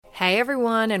Hey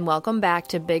everyone, and welcome back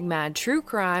to Big Mad True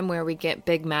Crime, where we get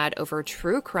big mad over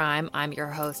true crime. I'm your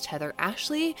host, Heather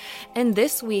Ashley, and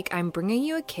this week I'm bringing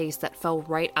you a case that fell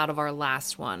right out of our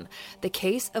last one. The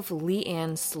case of Leigh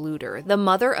Sluder, the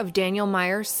mother of Daniel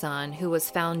Myers' son, who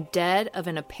was found dead of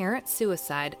an apparent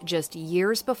suicide just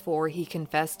years before he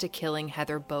confessed to killing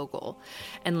Heather Bogle.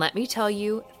 And let me tell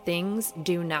you, things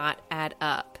do not add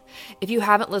up. If you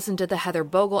haven't listened to the Heather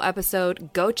Bogle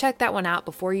episode, go check that one out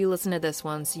before you listen to this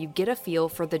one so you get a feel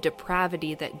for the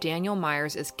depravity that Daniel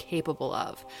Myers is capable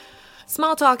of.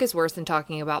 Small talk is worse than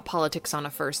talking about politics on a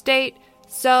first date,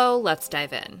 so let's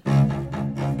dive in.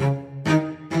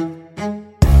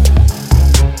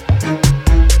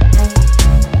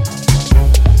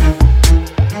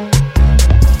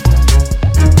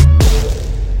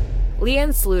 Leigh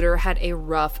Sluder had a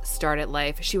rough start at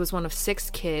life. She was one of 6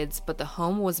 kids, but the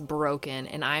home was broken,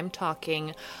 and I'm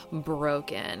talking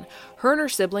broken. Her and her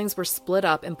siblings were split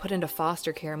up and put into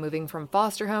foster care, moving from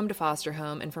foster home to foster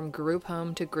home and from group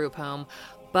home to group home.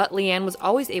 But Leigh was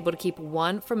always able to keep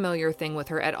one familiar thing with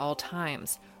her at all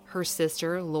times: her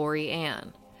sister, Lori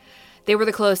Ann. They were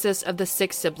the closest of the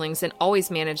 6 siblings and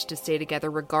always managed to stay together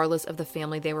regardless of the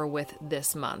family they were with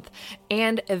this month.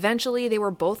 And eventually they were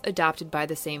both adopted by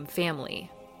the same family.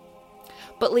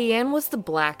 But Leigh was the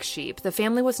black sheep. The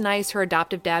family was nice, her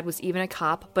adoptive dad was even a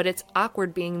cop, but it's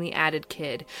awkward being the added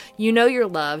kid. You know you're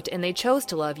loved, and they chose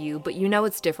to love you, but you know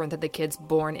it's different than the kids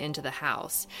born into the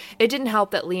house. It didn't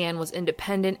help that Leigh was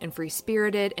independent and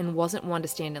free-spirited and wasn't one to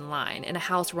stand in line, in a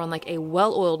house run like a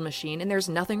well-oiled machine, and there's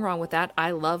nothing wrong with that. I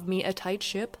love me a tight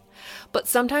ship. But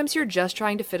sometimes you're just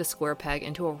trying to fit a square peg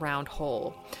into a round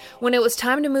hole. When it was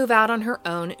time to move out on her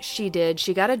own, she did.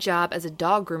 She got a job as a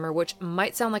dog groomer, which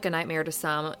might sound like a nightmare to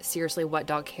some. Seriously, wet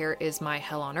dog hair is my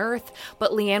hell on earth.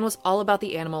 But Leigh was all about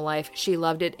the animal life. She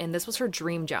loved it, and this was her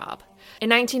dream job. In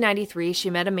 1993, she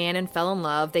met a man and fell in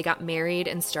love. They got married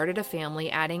and started a family,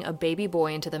 adding a baby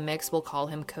boy into the mix. We'll call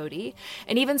him Cody.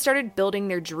 And even started building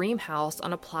their dream house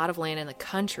on a plot of land in the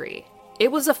country.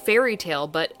 It was a fairy tale,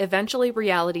 but eventually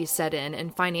reality set in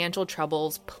and financial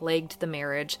troubles plagued the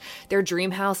marriage. Their dream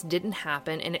house didn't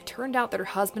happen, and it turned out that her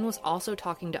husband was also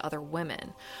talking to other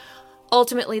women.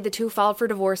 Ultimately, the two filed for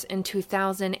divorce in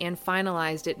 2000 and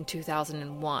finalized it in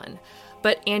 2001.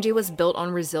 But Angie was built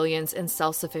on resilience and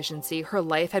self-sufficiency. Her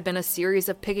life had been a series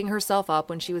of picking herself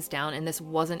up when she was down, and this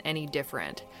wasn't any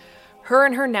different. Her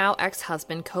and her now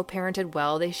ex-husband co-parented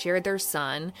well. They shared their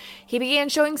son. He began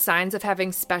showing signs of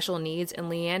having special needs, and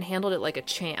Leigh handled it like a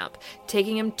champ,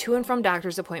 taking him to and from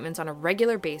doctor's appointments on a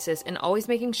regular basis and always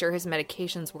making sure his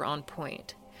medications were on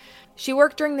point. She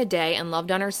worked during the day and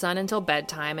loved on her son until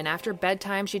bedtime, and after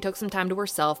bedtime she took some time to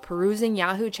herself, perusing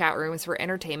Yahoo chat rooms for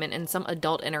entertainment and some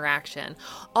adult interaction.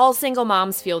 All single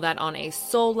moms feel that on a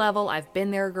soul level. I've been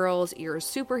there, girls. You're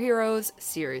superheroes.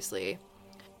 Seriously.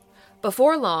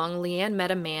 Before long, Leigh met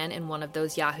a man in one of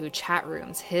those Yahoo chat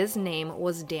rooms. His name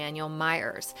was Daniel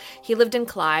Myers. He lived in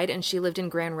Clyde and she lived in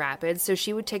Grand Rapids, so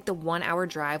she would take the 1-hour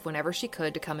drive whenever she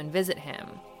could to come and visit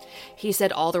him. He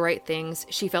said all the right things.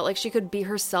 She felt like she could be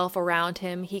herself around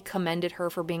him. He commended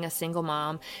her for being a single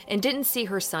mom and didn't see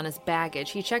her son as baggage.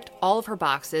 He checked all of her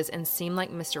boxes and seemed like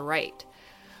Mr. Right.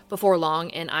 Before long,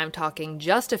 and I'm talking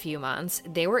just a few months,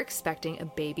 they were expecting a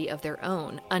baby of their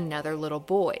own, another little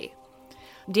boy.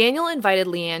 Daniel invited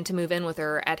Leigh to move in with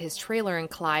her at his trailer in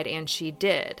Clyde, and she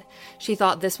did. She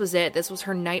thought this was it. This was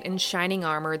her knight in shining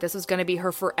armor. This was going to be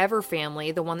her forever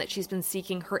family, the one that she's been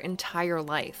seeking her entire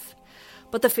life.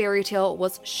 But the fairy tale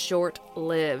was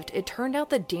short-lived. It turned out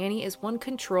that Danny is one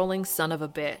controlling son of a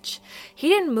bitch. He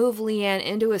didn't move Leigh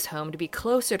into his home to be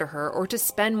closer to her or to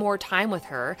spend more time with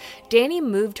her. Danny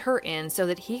moved her in so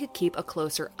that he could keep a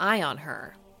closer eye on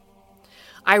her.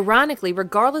 Ironically,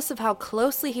 regardless of how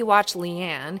closely he watched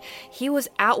Leigh, he was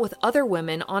out with other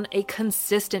women on a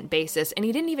consistent basis, and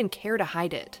he didn't even care to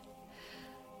hide it.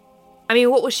 I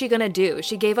mean, what was she gonna do?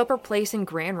 She gave up her place in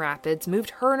Grand Rapids, moved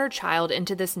her and her child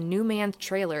into this new man's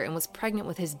trailer, and was pregnant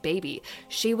with his baby.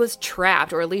 She was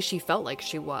trapped, or at least she felt like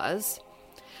she was.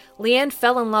 Leigh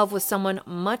fell in love with someone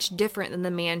much different than the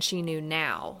man she knew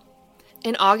now.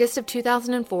 In August of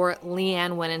 2004, Leigh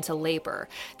went into labor.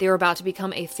 They were about to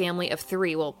become a family of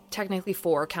 3, well, technically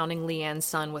 4, counting Leigh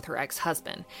son with her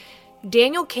ex-husband.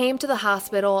 Daniel came to the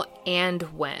hospital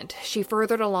and went. She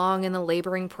furthered along in the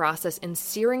laboring process in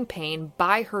searing pain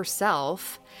by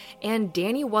herself, and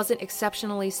Danny wasn't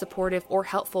exceptionally supportive or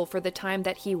helpful for the time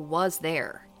that he was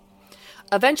there.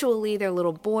 Eventually, their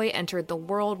little boy entered the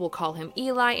world. We'll call him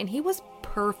Eli, and he was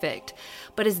perfect.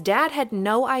 But his dad had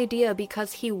no idea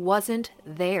because he wasn't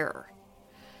there.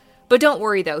 But don't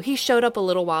worry, though. He showed up a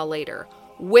little while later.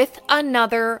 with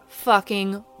another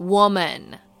fucking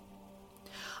woman.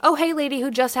 Oh, hey, lady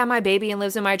who just had my baby and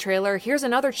lives in my trailer. Here's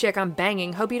another chick I'm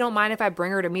banging. Hope you don't mind if I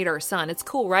bring her to meet our son. It's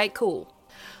cool, right? Cool.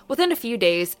 Within a few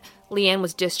days, Leanne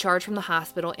was discharged from the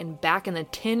hospital and back in the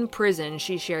tin prison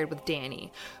she shared with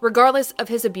Danny. Regardless of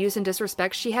his abuse and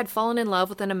disrespect, she had fallen in love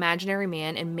with an imaginary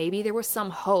man, and maybe there was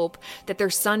some hope that their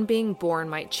son being born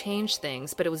might change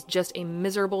things, but it was just a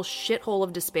miserable shithole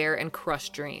of despair and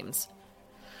crushed dreams.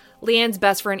 Leanne's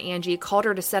best friend Angie called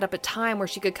her to set up a time where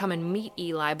she could come and meet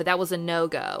Eli, but that was a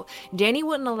no-go. Danny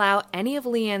wouldn't allow any of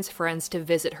Leanne's friends to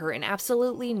visit her, and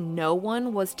absolutely no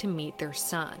one was to meet their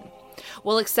son.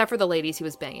 Well, except for the ladies he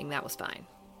was banging, that was fine.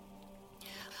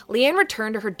 Leanne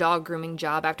returned to her dog grooming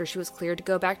job after she was cleared to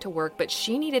go back to work, but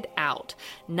she needed out.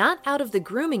 Not out of the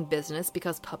grooming business,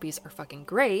 because puppies are fucking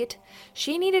great.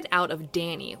 She needed out of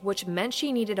Danny, which meant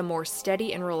she needed a more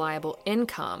steady and reliable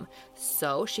income.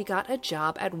 So she got a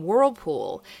job at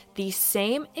Whirlpool, the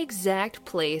same exact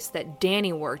place that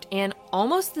Danny worked, and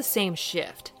almost the same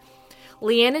shift.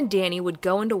 Leanne and Danny would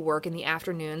go into work in the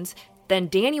afternoons. Then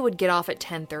Danny would get off at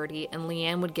 10:30 and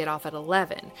Leanne would get off at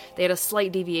 11. They had a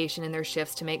slight deviation in their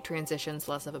shifts to make transitions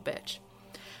less of a bitch.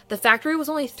 The factory was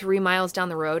only 3 miles down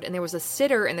the road, and there was a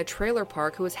sitter in the trailer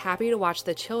park who was happy to watch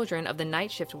the children of the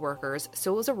night shift workers,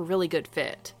 so it was a really good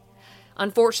fit.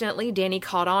 Unfortunately, Danny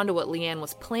caught on to what Leanne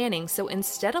was planning, so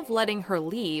instead of letting her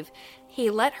leave, he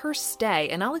let her stay,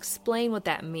 and I'll explain what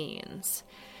that means.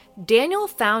 Daniel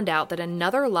found out that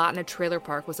another lot in a trailer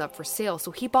park was up for sale,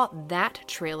 so he bought that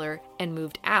trailer and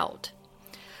moved out.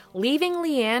 Leaving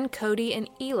Leanne, Cody, and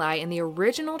Eli in the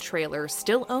original trailer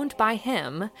still owned by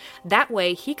him, that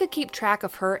way he could keep track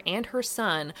of her and her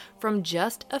son from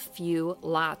just a few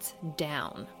lots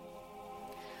down.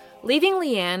 Leaving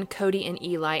Leanne, Cody, and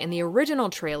Eli in the original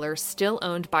trailer still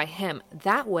owned by him,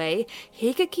 that way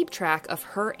he could keep track of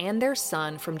her and their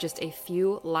son from just a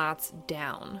few lots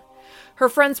down. Her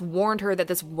friends warned her that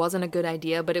this wasn't a good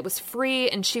idea, but it was free,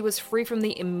 and she was free from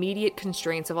the immediate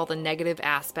constraints of all the negative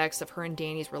aspects of her and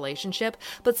Danny's relationship,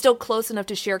 but still close enough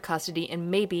to share custody and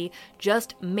maybe,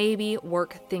 just maybe,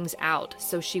 work things out,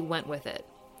 so she went with it.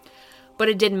 But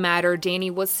it didn't matter. Danny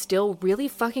was still really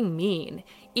fucking mean.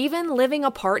 Even living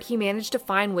apart, he managed to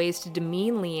find ways to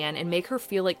demean Leanne and make her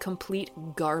feel like complete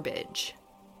garbage.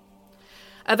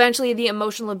 Eventually, the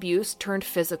emotional abuse turned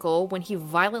physical when he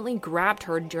violently grabbed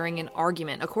her during an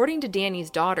argument. According to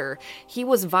Danny's daughter, he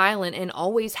was violent and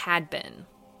always had been.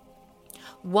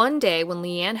 One day, when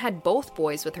Leanne had both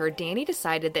boys with her, Danny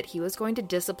decided that he was going to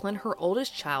discipline her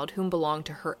oldest child, whom belonged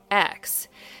to her ex.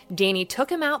 Danny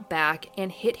took him out back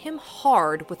and hit him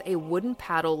hard with a wooden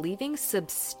paddle, leaving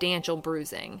substantial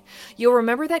bruising. You'll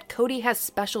remember that Cody has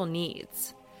special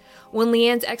needs. When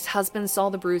Leanne's ex-husband saw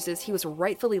the bruises, he was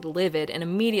rightfully livid and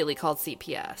immediately called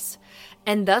CPS.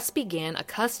 And thus began a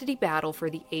custody battle for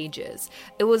the ages.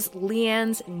 It was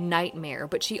Leanne's nightmare,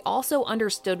 but she also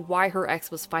understood why her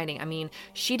ex was fighting. I mean,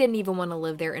 she didn't even want to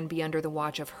live there and be under the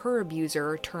watch of her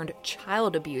abuser turned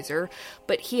child abuser,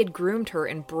 but he had groomed her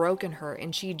and broken her,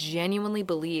 and she genuinely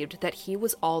believed that he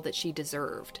was all that she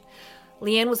deserved.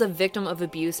 Leanne was a victim of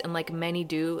abuse, and like many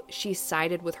do, she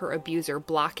sided with her abuser,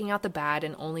 blocking out the bad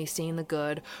and only seeing the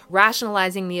good,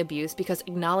 rationalizing the abuse because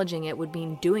acknowledging it would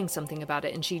mean doing something about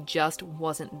it, and she just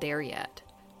wasn't there yet.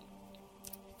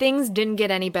 Things didn't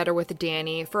get any better with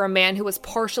Danny. For a man who was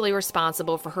partially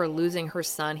responsible for her losing her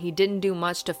son, he didn't do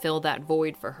much to fill that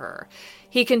void for her.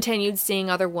 He continued seeing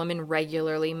other women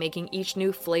regularly, making each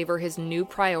new flavor his new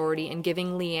priority and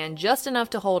giving Leanne just enough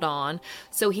to hold on,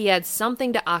 so he had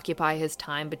something to occupy his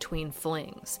time between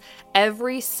flings.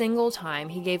 Every single time,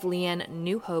 he gave Leanne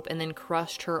new hope and then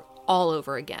crushed her all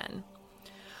over again.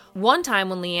 One time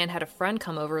when Leanne had a friend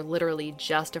come over, literally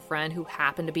just a friend who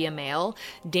happened to be a male,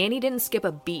 Danny didn't skip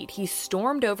a beat. He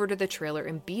stormed over to the trailer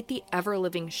and beat the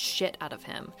ever-living shit out of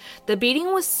him. The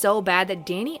beating was so bad that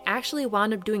Danny actually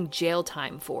wound up doing jail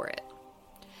time for it.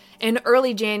 In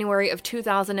early January of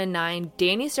 2009,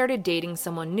 Danny started dating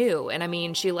someone new, and I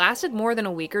mean, she lasted more than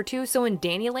a week or two, so in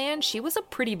Dannyland, she was a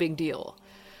pretty big deal.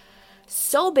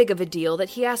 So big of a deal that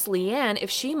he asked Leanne if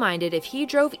she minded if he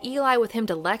drove Eli with him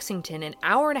to Lexington, an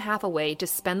hour and a half away, to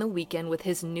spend the weekend with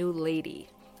his new lady.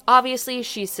 Obviously,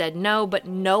 she said no, but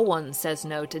no one says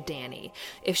no to Danny.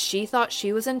 If she thought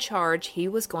she was in charge, he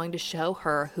was going to show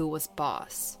her who was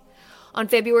boss. On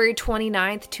February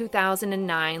 29th,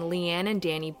 2009, Leanne and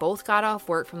Danny both got off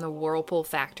work from the Whirlpool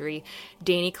factory.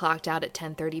 Danny clocked out at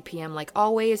 10:30 p.m. like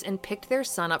always and picked their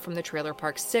son up from the trailer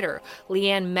park sitter.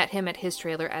 Leanne met him at his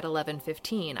trailer at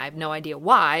 11:15. I have no idea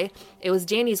why. It was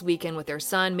Danny's weekend with their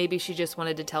son. Maybe she just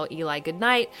wanted to tell Eli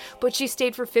goodnight, but she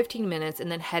stayed for 15 minutes and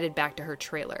then headed back to her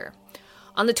trailer.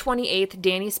 On the 28th,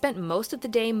 Danny spent most of the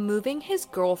day moving his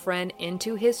girlfriend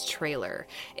into his trailer.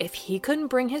 If he couldn't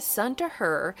bring his son to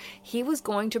her, he was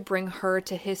going to bring her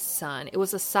to his son. It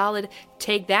was a solid,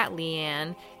 take that,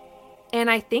 Leanne. And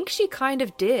I think she kind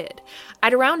of did.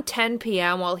 At around 10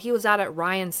 p.m., while he was out at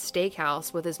Ryan's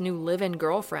steakhouse with his new live-in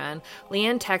girlfriend,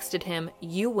 Leanne texted him,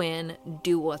 "You win,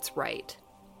 do what's right."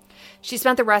 She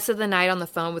spent the rest of the night on the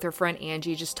phone with her friend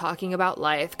Angie, just talking about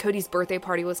life. Cody's birthday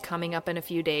party was coming up in a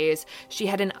few days. She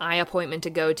had an eye appointment to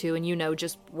go to, and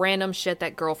just random shit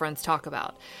that girlfriends talk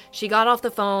about. She got off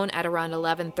the phone at around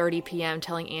 11:30 p.m.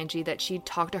 telling Angie that she'd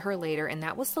talk to her later, and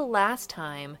that was the last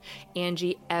time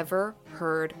Angie ever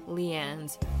heard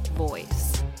Leanne's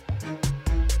voice.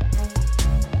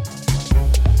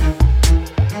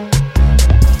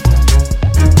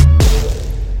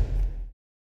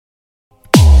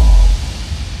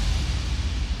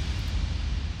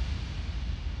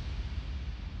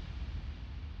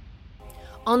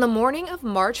 On the morning of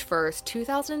March 1st,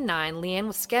 2009, Leanne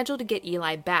was scheduled to get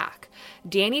Eli back.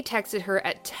 Danny texted her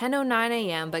at 10:09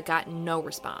 a.m. but got no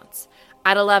response.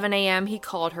 At 11 a.m., he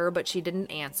called her, but she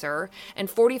didn't answer. And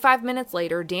 45 minutes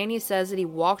later, Danny says that he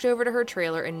walked over to her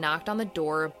trailer and knocked on the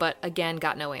door, but again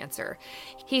got no answer.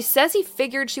 He says he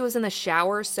figured she was in the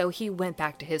shower, so he went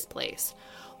back to his place.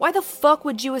 Why the fuck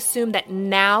would you assume that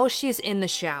now she's in the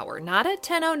shower? Not at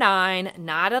 10:09,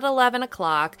 not at 11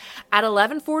 o'clock. At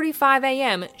 11:45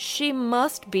 a.m., she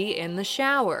must be in the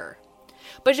shower.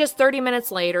 But just 30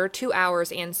 minutes later, 2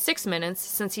 hours and 6 minutes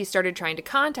since he started trying to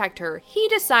contact her, he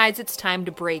decides it's time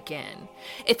to break in.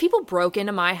 If people broke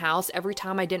into my house every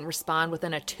time I didn't respond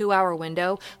within a 2-hour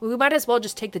window, we might as well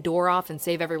just take the door off and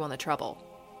save everyone the trouble.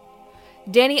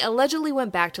 Danny allegedly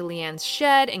went back to Leanne's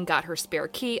shed and got her spare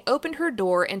key, opened her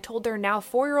door, and told their now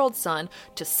 4-year-old son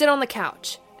to sit on the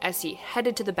couch as he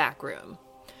headed to the back room.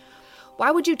 Why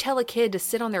would you tell a kid to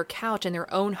sit on their couch in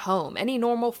their own home? Any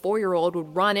normal 4-year-old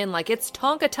would run in like, "It's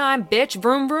Tonka time, bitch,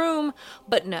 vroom vroom."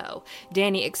 But no,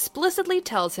 Danny explicitly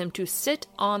tells him to sit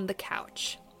on the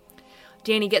couch.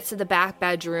 Danny gets to the back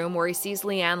bedroom where he sees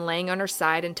Leanne laying on her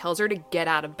side and tells her to get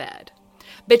out of bed.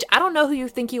 "Bitch, I don't know who you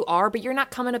think you are, but you're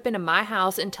not coming up into my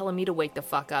house and telling me to wake the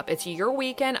fuck up. It's your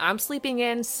weekend, I'm sleeping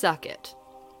in, suck it."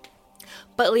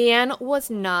 But Leanne was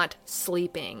not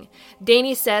sleeping.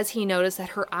 Danny says he noticed that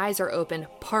her eyes are open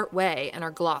part way and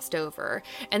are glossed over,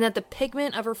 and that the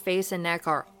pigment of her face and neck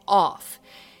are off.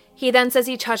 He then says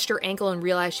he touched her ankle and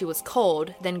realized she was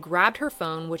cold, then grabbed her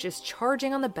phone, which is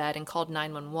charging on the bed, and called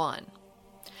 911.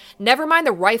 Never mind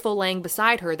the rifle laying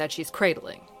beside her that she's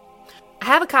cradling. I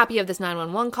have a copy of this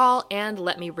 911 call, and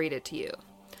let me read it to you.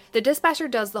 The dispatcher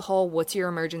does the whole "what's your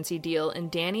emergency" deal, and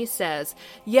Danny says,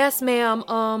 "Yes, ma'am,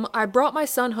 I brought my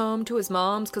son home to his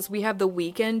mom's because we have the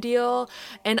weekend deal,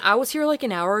 and I was here like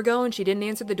an hour ago and she didn't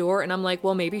answer the door, and I'm like,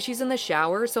 well, maybe she's in the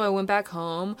shower, so I went back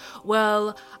home.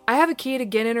 Well, I have a key to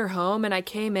get in her home, and I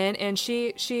came in, and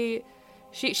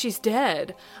she's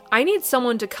dead. I need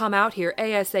someone to come out here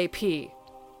ASAP."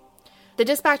 The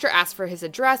dispatcher asks for his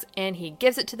address, and he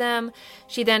gives it to them.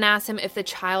 She then asks him if the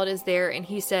child is there, and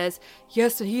he says,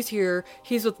 "Yes, he's here.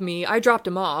 He's with me. I dropped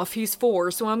him off. He's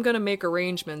 4, so I'm going to make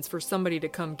arrangements for somebody to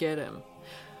come get him."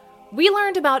 We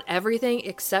learned about everything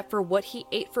except for what he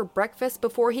ate for breakfast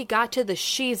before he got to the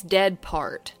 "she's dead"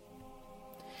 part.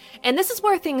 And this is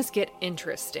where things get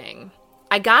interesting.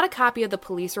 I got a copy of the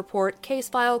police report, case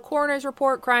file, coroner's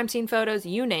report, crime scene photos,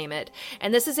 you name it,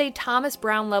 and this is a Thomas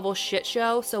Brown level shit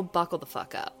show, so buckle the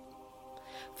fuck up.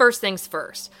 First things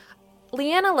first,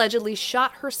 Leanne allegedly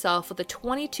shot herself with a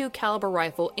 .22 caliber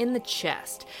rifle in the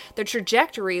chest. The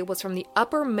trajectory was from the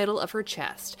upper middle of her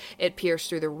chest. It pierced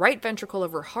through the right ventricle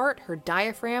of her heart, her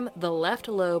diaphragm, the left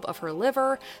lobe of her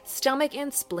liver, stomach,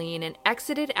 and spleen, and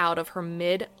exited out of her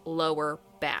mid-lower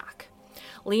back.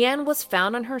 Leanne was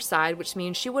found on her side, which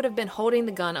means she would have been holding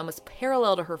the gun almost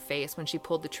parallel to her face when she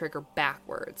pulled the trigger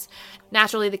backwards.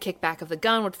 Naturally, the kickback of the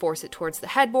gun would force it towards the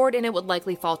headboard, and it would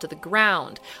likely fall to the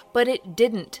ground. But it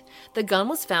didn't. The gun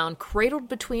was found cradled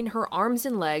between her arms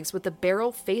and legs, with the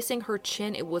barrel facing her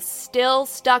chin. It was still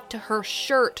stuck to her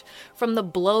shirt from the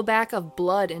blowback of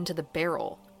blood into the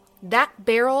barrel. That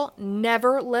barrel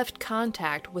never left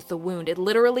contact with the wound. It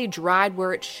literally dried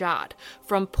where it shot,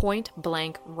 from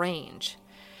point-blank range.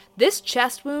 This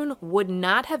chest wound would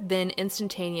not have been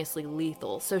instantaneously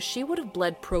lethal, so she would have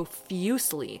bled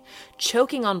profusely,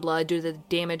 choking on blood due to the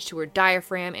damage to her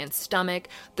diaphragm and stomach.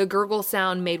 The gurgle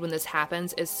sound made when this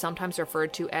happens is sometimes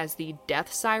referred to as the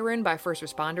death siren by first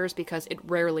responders because it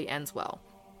rarely ends well.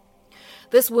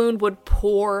 This wound would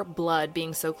pour blood,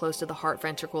 being so close to the heart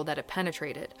ventricle that it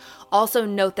penetrated. Also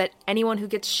note that anyone who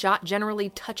gets shot generally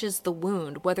touches the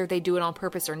wound, whether they do it on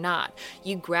purpose or not.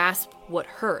 You grasp what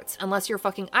hurts, unless you're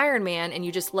fucking Iron Man and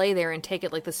you just lay there and take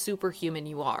it like the superhuman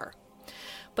you are.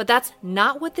 But that's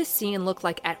not what this scene looked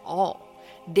like at all.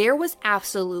 There was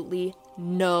absolutely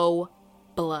no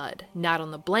blood. Not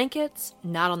on the blankets,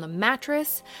 not on the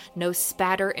mattress, no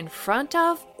spatter in front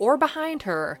of or behind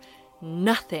her.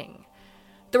 Nothing.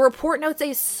 The report notes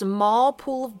a small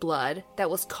pool of blood that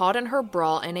was caught in her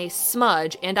bra and a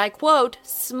smudge, and I quote,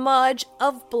 smudge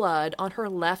of blood on her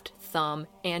left thumb,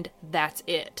 and that's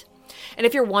it. And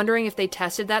if you're wondering if they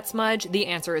tested that smudge, the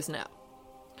answer is no.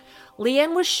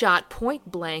 Leanne was shot point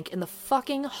blank in the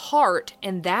fucking heart,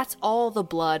 and that's all the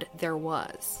blood there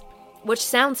was. Which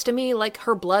sounds to me like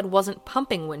her blood wasn't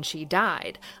pumping when she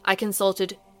died. I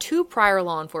consulted 2 prior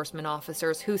law enforcement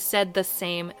officers who said the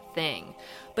same thing.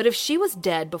 But if she was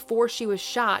dead before she was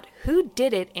shot, who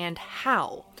did it and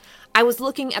how? I was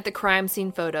looking at the crime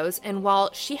scene photos, and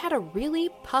while she had a really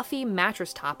puffy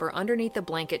mattress topper underneath the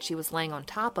blanket she was laying on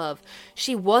top of,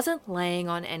 she wasn't laying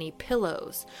on any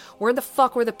pillows. Where the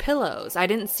fuck were the pillows? I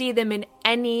didn't see them in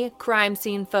any crime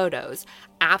scene photos.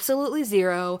 Absolutely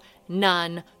zero,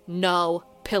 none, no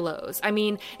pillows. I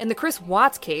mean, in the Chris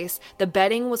Watts case, the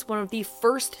bedding was one of the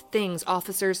first things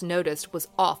officers noticed was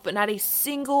off, but not a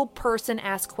single person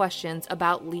asked questions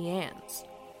about Leanne's.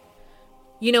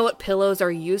 You know what pillows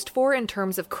are used for in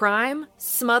terms of crime?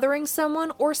 Smothering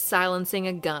someone or silencing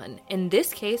a gun. In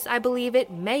this case, I believe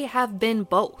it may have been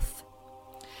both.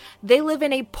 They live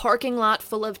in a parking lot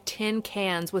full of tin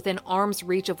cans within arm's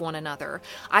reach of one another.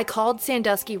 I called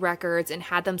Sandusky Records and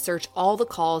had them search all the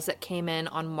calls that came in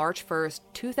on March 1st,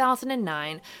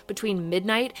 2009, between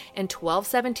midnight and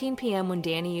 12:17 p.m. when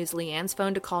Danny used Leanne's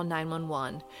phone to call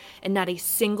 911. And not a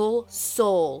single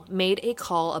soul made a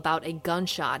call about a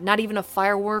gunshot, not even a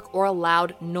firework or a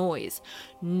loud noise.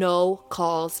 No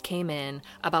calls came in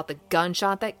about the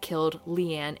gunshot that killed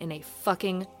Leanne in a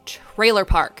fucking trailer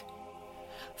park.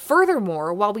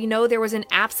 Furthermore, while we know there was an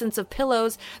absence of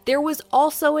pillows, there was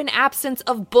also an absence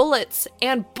of bullets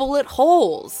and bullet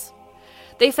holes.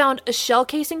 They found a shell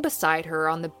casing beside her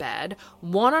on the bed,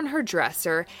 one on her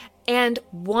dresser, and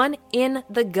one in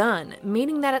the gun,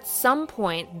 meaning that at some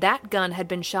point that gun had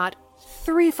been shot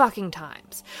 3 fucking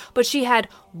times. But she had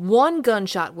 1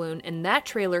 gunshot wound and that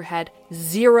trailer had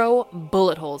 0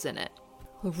 bullet holes in it.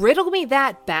 Riddle me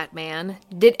that, Batman.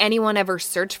 Did anyone ever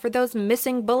search for those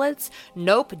missing bullets?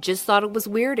 Nope, just thought it was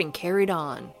weird and carried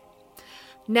on.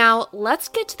 Now, let's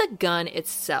get to the gun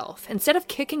itself. Instead of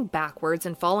kicking backwards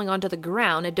and falling onto the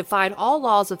ground, it defied all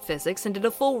laws of physics and did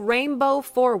a full rainbow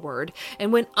forward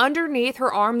and went underneath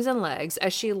her arms and legs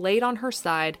as she laid on her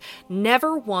side,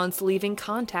 never once leaving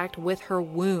contact with her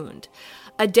wound.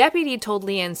 A deputy told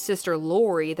Leanne's sister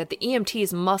Lori that the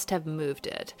EMTs must have moved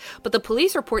it, but the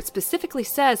police report specifically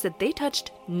says that they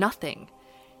touched nothing,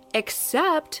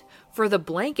 except for the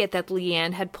blanket that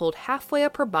Leanne had pulled halfway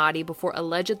up her body before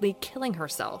allegedly killing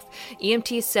herself.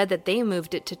 EMTs said that they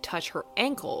moved it to touch her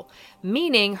ankle,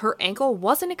 meaning her ankle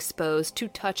wasn't exposed to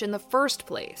touch in the first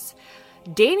place.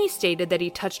 Danny stated that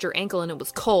he touched her ankle and it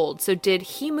was cold, so did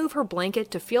he move her blanket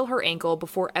to feel her ankle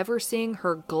before ever seeing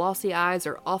her glossy eyes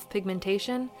or off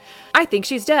pigmentation? I think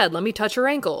she's dead, let me touch her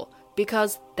ankle,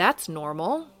 because that's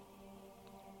normal.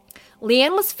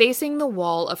 Leanne was facing the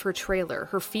wall of her trailer.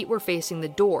 Her feet were facing the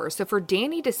door, so for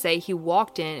Danny to say he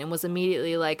walked in and was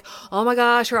immediately like, oh my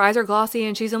gosh, her eyes are glossy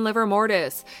and she's in livor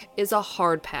mortis, is a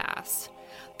hard pass.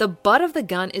 The butt of the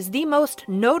gun is the most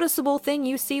noticeable thing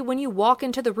you see when you walk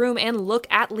into the room and look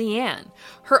at Leanne.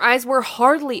 Her eyes were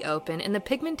hardly open and the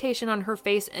pigmentation on her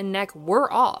face and neck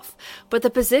were off, but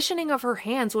the positioning of her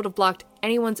hands would have blocked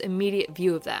anyone's immediate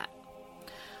view of that.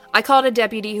 I called a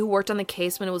deputy who worked on the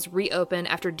case when it was reopened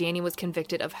after Danny was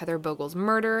convicted of Heather Bogle's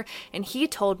murder, and he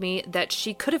told me that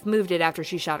she could have moved it after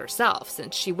she shot herself,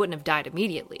 since she wouldn't have died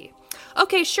immediately.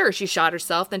 Okay, sure, she shot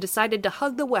herself, then decided to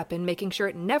hug the weapon, making sure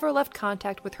it never left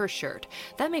contact with her shirt.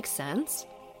 That makes sense.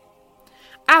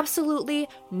 Absolutely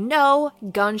no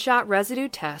gunshot residue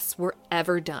tests were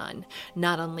ever done.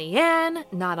 Not on Leanne,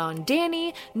 not on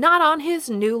Danny, not on his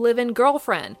new live-in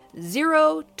girlfriend.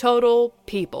 0 total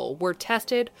people were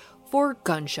tested for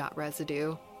gunshot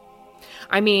residue.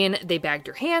 I mean, they bagged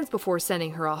her hands before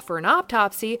sending her off for an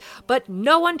autopsy, but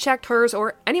no one checked hers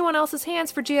or anyone else's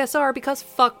hands for GSR because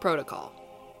fuck protocol.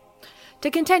 To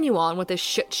continue on with this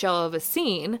shit show of a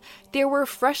scene, there were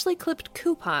freshly clipped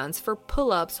coupons for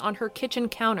pull-ups on her kitchen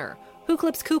counter. Who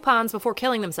clips coupons before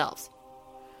killing themselves?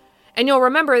 And you'll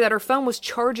remember that her phone was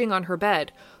charging on her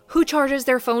bed. Who charges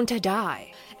their phone to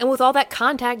die? And with all that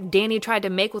contact Danny tried to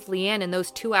make with Leanne in those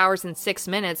 2 hours and 6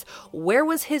 minutes, where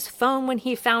was his phone when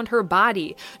he found her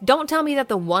body? Don't tell me that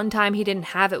the one time he didn't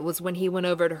have it was when he went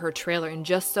over to her trailer and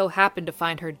just so happened to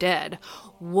find her dead.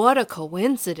 What a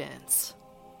coincidence.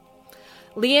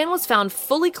 Leanne was found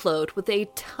fully clothed with a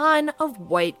ton of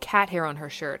white cat hair on her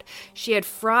shirt. She had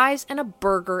fries and a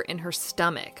burger in her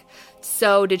stomach.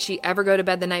 So, did she ever go to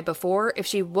bed the night before? If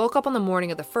she woke up on the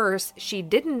morning of the 1st, she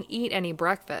didn't eat any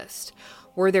breakfast.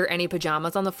 Were there any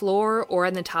pajamas on the floor or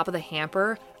on the top of the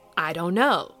hamper? I don't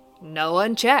know. No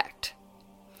one checked.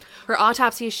 Her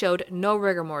autopsy showed no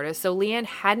rigor mortis, so Leanne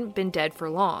hadn't been dead for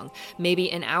long, maybe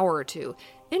an hour or two.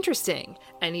 Interesting.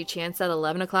 Any chance that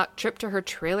 11 o'clock trip to her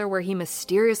trailer where he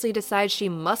mysteriously decides she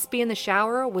must be in the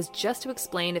shower was just to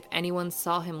explain if anyone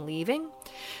saw him leaving?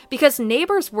 Because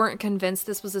neighbors weren't convinced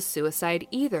this was a suicide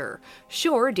either.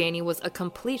 Sure, Danny was a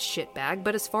complete shitbag,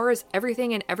 but as far as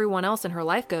everything and everyone else in her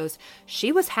life goes,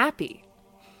 she was happy.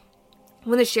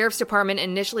 When the sheriff's department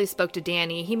initially spoke to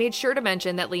Danny, he made sure to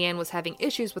mention that Leanne was having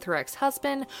issues with her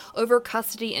ex-husband over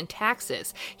custody and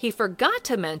taxes. He forgot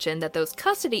to mention that those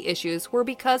custody issues were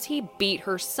because he beat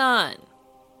her son.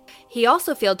 He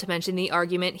also failed to mention the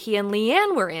argument he and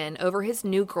Leanne were in over his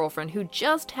new girlfriend who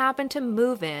just happened to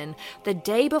move in the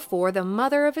day before the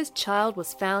mother of his child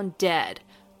was found dead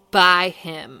by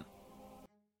him.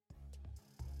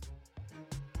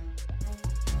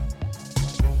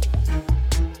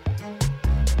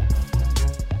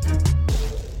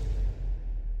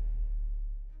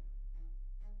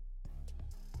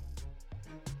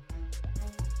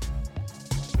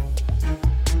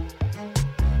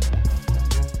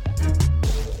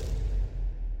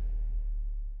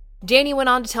 Danny went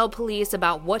on to tell police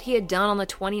about what he had done on the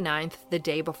 29th, the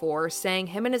day before, saying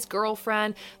him and his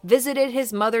girlfriend visited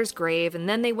his mother's grave and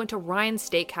then they went to Ryan's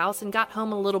Steakhouse and got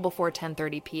home a little before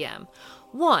 10:30 p.m.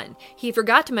 1, he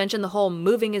forgot to mention the whole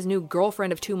moving his new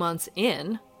girlfriend of 2 months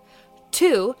in.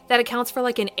 2, that accounts for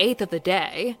like an eighth of the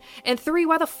day. And 3,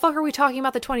 why the fuck are we talking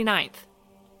about the 29th?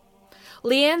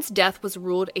 Leanne's death was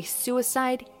ruled a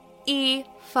suicide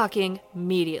fucking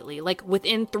immediately. Like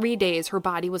within 3 days, her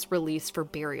body was released for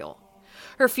burial.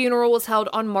 Her funeral was held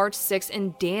on March 6th,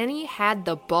 and Danny had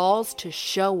the balls to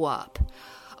show up.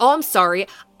 Oh, I'm sorry.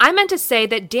 I meant to say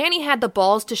that Danny had the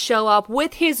balls to show up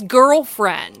with his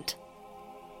girlfriend.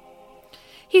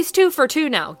 He's 2 for 2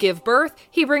 now. Give birth,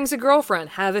 he brings a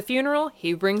girlfriend. Have a funeral,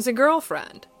 he brings a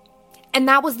girlfriend. And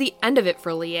that was the end of it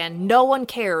for Leanne. No one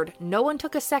cared. No one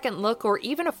took a second look or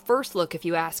even a first look, if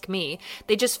you ask me.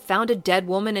 They just found a dead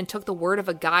woman and took the word of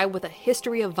a guy with a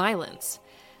history of violence.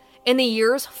 In the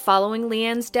years following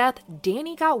Leanne's death,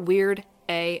 Danny got weird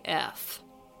AF.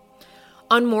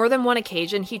 On more than one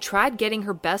occasion, he tried getting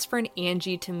her best friend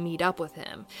Angie to meet up with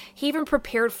him. He even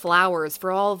prepared flowers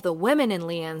for all of the women in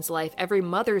Leanne's life every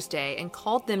Mother's Day and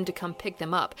called them to come pick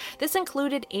them up. This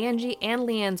included Angie and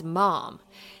Leanne's mom.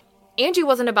 Angie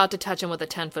wasn't about to touch him with a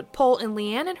 10-foot pole, and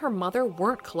Leanne and her mother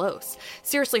weren't close.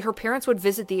 Seriously, her parents would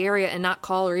visit the area and not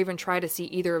call or even try to see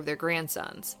either of their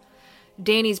grandsons.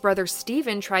 Danny's brother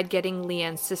Steven tried getting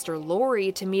Leanne's sister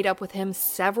Lori to meet up with him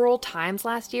several times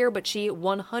last year, but she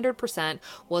 100%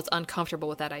 was uncomfortable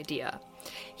with that idea.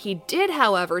 He did,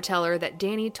 however, tell her that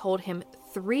Danny told him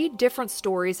 3 different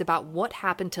stories about what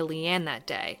happened to Leanne that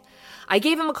day. I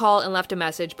gave him a call and left a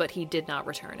message, but he did not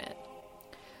return it.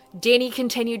 Danny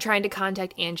continued trying to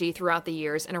contact Angie throughout the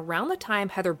years, and around the time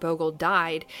Heather Bogle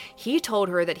died, he told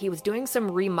her that he was doing some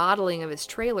remodeling of his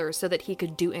trailer so that he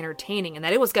could do entertaining, and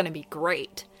that it was going to be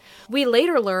great. We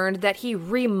later learned that he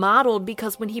remodeled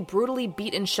because when he brutally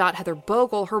beat and shot Heather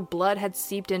Bogle, her blood had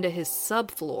seeped into his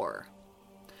subfloor.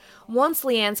 Once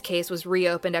Leanne's case was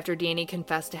reopened after Danny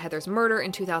confessed to Heather's murder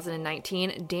in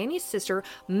 2019, Danny's sister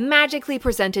magically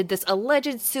presented this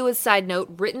alleged suicide note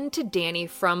written to Danny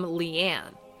from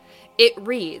Leanne. It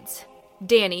reads,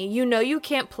 "Danny, you know you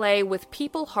can't play with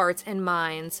people's hearts and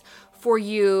minds for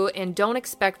you and don't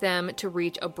expect them to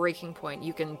reach a breaking point.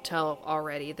 You can tell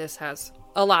already this has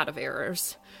a lot of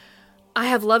errors. I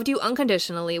have loved you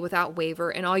unconditionally without waiver,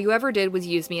 and all you ever did was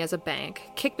use me as a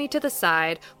bank, kick me to the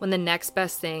side when the next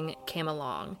best thing came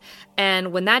along.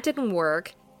 And when that didn't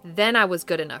work, then I was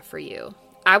good enough for you.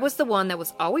 I was the one that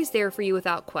was always there for you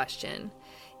without question.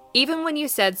 Even when you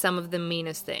said some of the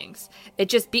meanest things, it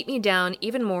just beat me down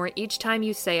even more each time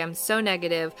you say I'm so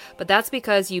negative, but that's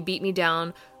because you beat me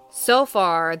down So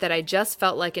far that I just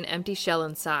felt like an empty shell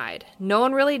inside. No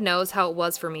one really knows how it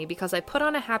was for me because I put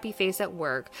on a happy face at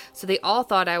work, so they all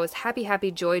thought I was happy,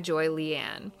 happy, joy, joy,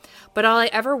 Leanne. But all I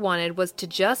ever wanted was to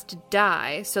just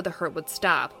die so the hurt would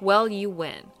stop. Well, you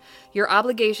win. Your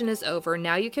obligation is over.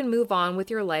 Now you can move on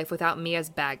with your life without me as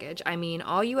baggage. I mean,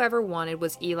 all you ever wanted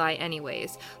was Eli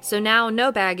anyways. So now,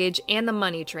 no baggage and the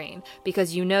money train,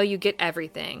 because you know you get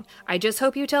everything. I just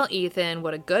hope you tell Ethan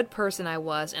what a good person I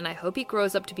was, and I hope he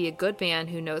grows up to be a good man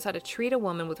who knows how to treat a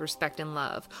woman with respect and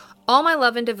love. All my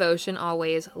love and devotion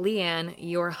always, Leanne,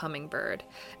 your hummingbird.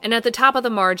 And at the top of the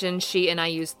margin, she, and I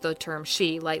used the term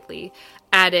she lightly,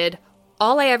 added,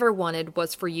 all I ever wanted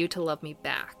was for you to love me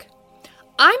back.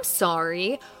 I'm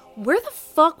sorry, where the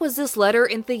fuck was this letter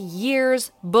in the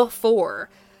years before?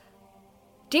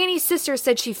 Danny's sister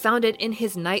said she found it in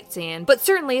his nightstand, but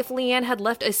certainly if Leanne had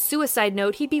left a suicide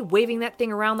note, he'd be waving that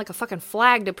thing around like a fucking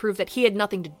flag to prove that he had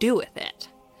nothing to do with it.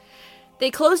 They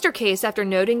closed her case after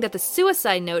noting that the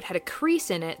suicide note had a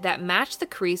crease in it that matched the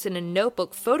crease in a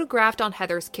notebook photographed on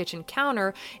Heather's kitchen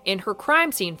counter in her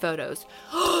crime scene photos.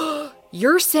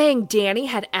 You're saying Danny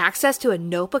had access to a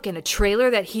notebook in a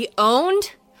trailer that he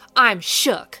owned? I'm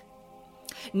shook.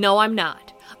 No, I'm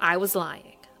not. I was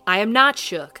lying. I am not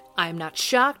shook. I am not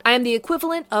shocked. I am the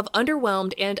equivalent of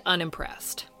underwhelmed and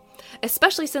unimpressed.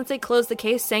 Especially since they closed the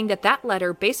case saying that that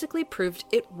letter basically proved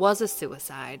it was a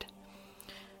suicide.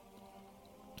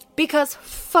 Because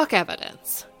fuck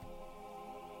evidence.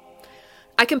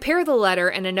 I compare the letter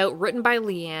and a note written by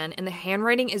Leanne, and the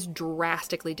handwriting is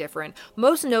drastically different.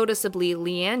 Most noticeably,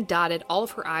 Leanne dotted all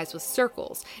of her I's with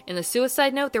circles. In the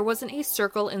suicide note, there wasn't a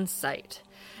circle in sight.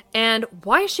 And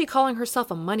why is she calling herself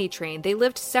a money train? They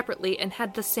lived separately and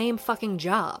had the same fucking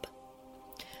job.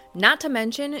 Not to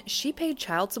mention, she paid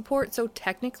child support, so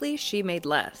technically she made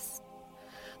less.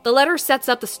 The letter sets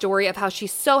up the story of how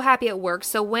she's so happy at work,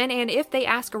 so when and if they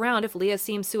ask around if Leah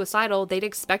seems suicidal, they'd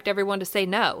expect everyone to say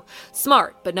no.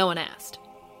 Smart, but no one asked.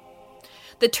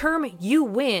 The term "you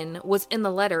win" was in the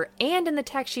letter and in the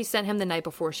text she sent him the night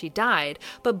before she died,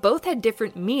 but both had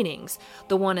different meanings.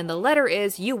 The one in the letter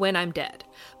is, "You win, I'm dead."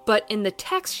 But in the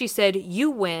text she said,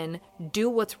 "You win, do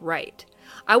what's right."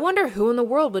 I wonder who in the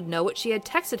world would know what she had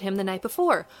texted him the night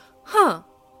before.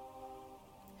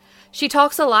 She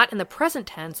talks a lot in the present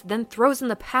tense, then throws in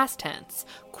the past tense.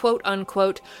 Quote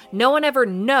unquote, no one ever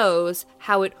knows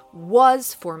how it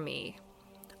was for me.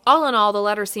 All in all, the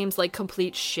letter seems like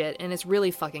complete shit and is really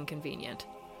fucking convenient.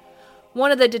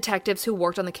 One of the detectives who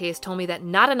worked on the case told me that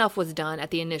not enough was done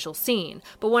at the initial scene,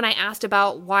 but when I asked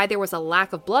about why there was a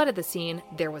lack of blood at the scene,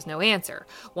 there was no answer.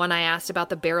 When I asked about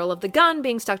the barrel of the gun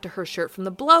being stuck to her shirt from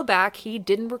the blowback, he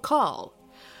didn't recall.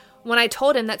 When I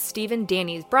told him that Stephen,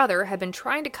 Danny's brother, had been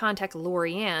trying to contact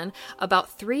Lorianne about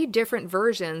 3 different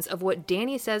versions of what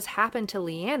Danny says happened to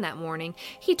Leanne that morning,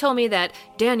 he told me that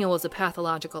Daniel was a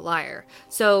pathological liar.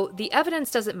 So the evidence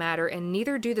doesn't matter, and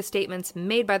neither do the statements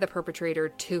made by the perpetrator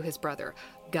to his brother.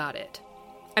 Got it.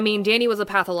 I mean, Danny was a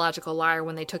pathological liar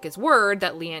when they took his word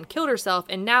that Leanne killed herself,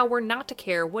 and now we're not to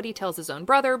care what he tells his own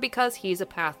brother because he's a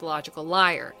pathological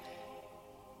liar.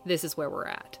 This is where we're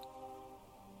at.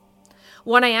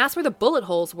 When I asked where the bullet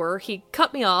holes were, he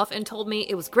cut me off and told me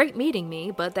it was great meeting me,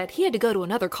 but that he had to go to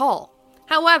another call.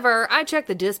 However, I checked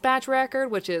the dispatch record,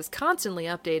 which is constantly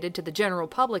updated to the general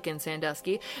public in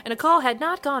Sandusky, and a call had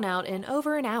not gone out in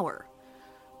over an hour.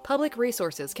 Public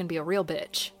resources can be a real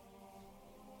bitch.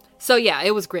 So yeah,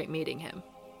 it was great meeting him.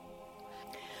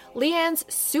 Leanne's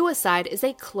suicide is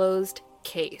a closed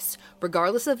case,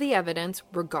 regardless of the evidence,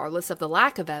 regardless of the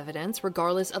lack of evidence,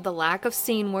 regardless of the lack of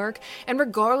scene work, and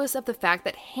regardless of the fact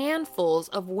that handfuls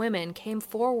of women came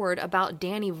forward about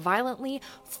Danny violently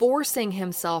forcing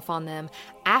himself on them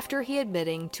after he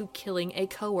admitting to killing a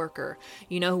coworker.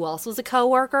 You know who else was a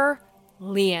coworker?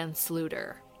 Leanne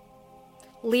Sluder.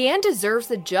 Leanne deserves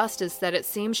the justice that it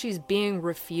seems she's being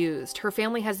refused. Her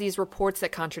family has these reports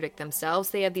that contradict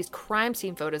themselves. They have these crime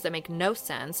scene photos that make no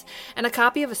sense, and a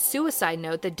copy of a suicide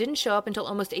note that didn't show up until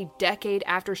almost a decade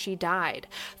after she died,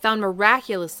 found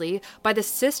miraculously by the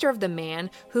sister of the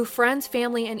man who friends,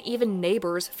 family, and even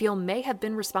neighbors feel may have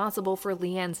been responsible for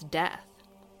Leanne's death.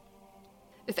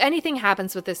 If anything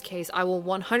happens with this case, I will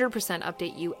 100%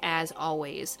 update you as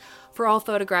always. For all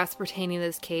photographs pertaining to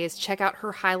this case, check out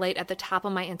her highlight at the top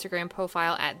of my Instagram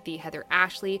profile at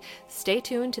 @TheHeatherAshley. Stay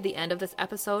tuned to the end of this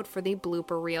episode for the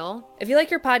blooper reel. If you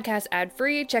like your podcast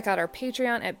ad-free, check out our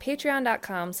Patreon at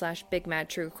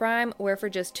patreon.com/BigMadTrueCrime, where for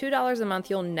just $2 a month,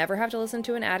 you'll never have to listen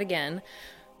to an ad again.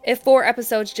 If 4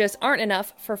 episodes just aren't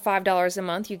enough, for $5 a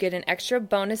month, you get an extra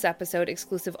bonus episode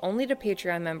exclusive only to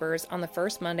Patreon members on the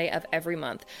first Monday of every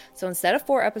month. So instead of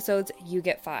 4 episodes, you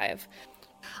get 5.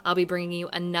 I'll be bringing you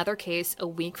another case a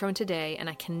week from today, and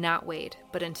I cannot wait.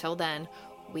 But until then,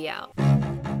 we out.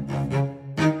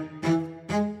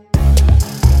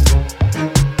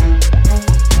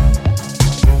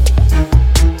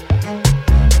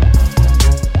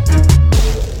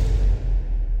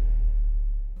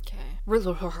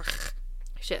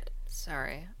 Shit.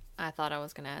 Sorry. I thought I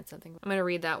was going to add something. I'm going to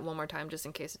read that one more time just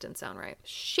in case it didn't sound right.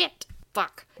 Shit.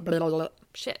 Fuck.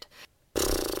 Shit.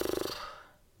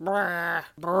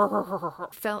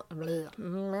 Fell.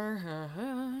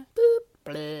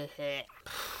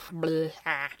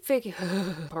 Fake.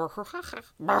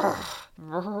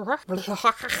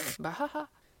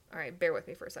 All right, bear with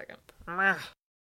me for a second.